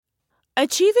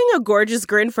Achieving a gorgeous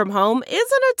grin from home isn't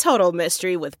a total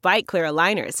mystery with Bite Clear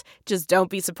aligners. Just don't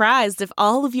be surprised if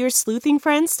all of your sleuthing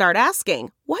friends start asking,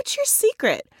 "What's your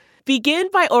secret?" Begin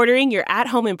by ordering your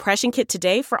at-home impression kit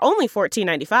today for only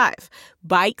 $14.95.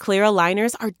 Bite Clear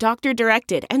aligners are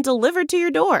doctor-directed and delivered to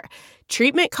your door.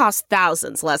 Treatment costs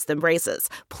thousands less than braces.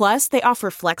 Plus, they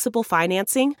offer flexible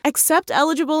financing, accept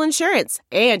eligible insurance,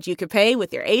 and you can pay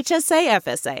with your HSA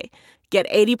FSA. Get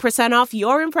 80% off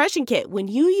your impression kit when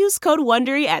you use code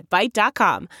WONDERY at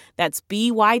Byte.com. That's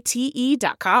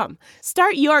BYTE.com.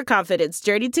 Start your confidence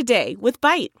journey today with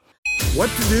Byte. What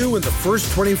to do in the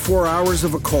first 24 hours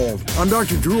of a cold. I'm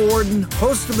Dr. Drew Ordon,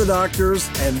 host of The Doctors,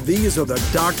 and these are the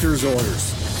doctor's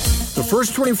orders. The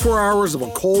first 24 hours of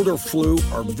a cold or flu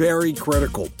are very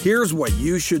critical. Here's what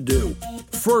you should do.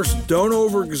 First, don't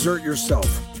overexert yourself.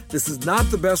 This is not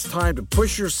the best time to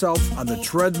push yourself on the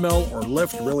treadmill or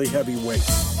lift really heavy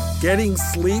weights. Getting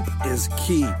sleep is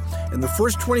key. In the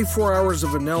first 24 hours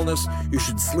of an illness, you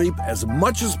should sleep as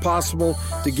much as possible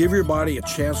to give your body a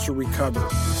chance to recover.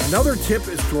 Another tip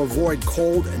is to avoid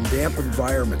cold and damp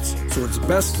environments, so it's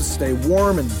best to stay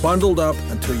warm and bundled up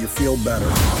until you feel better.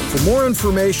 For more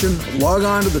information, log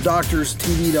on to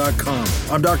thedoctorstv.com.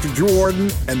 I'm Dr. Drew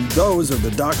Ordon, and those are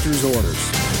the doctor's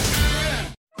orders.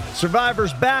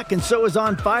 Survivor's back, and so is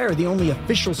On Fire, the only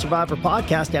official Survivor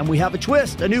podcast, and we have a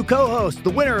twist, a new co-host, the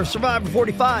winner of Survivor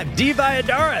 45, Dee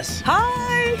Valladares.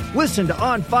 Hi! Listen to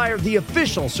On Fire, the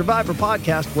official Survivor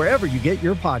podcast, wherever you get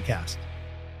your podcast.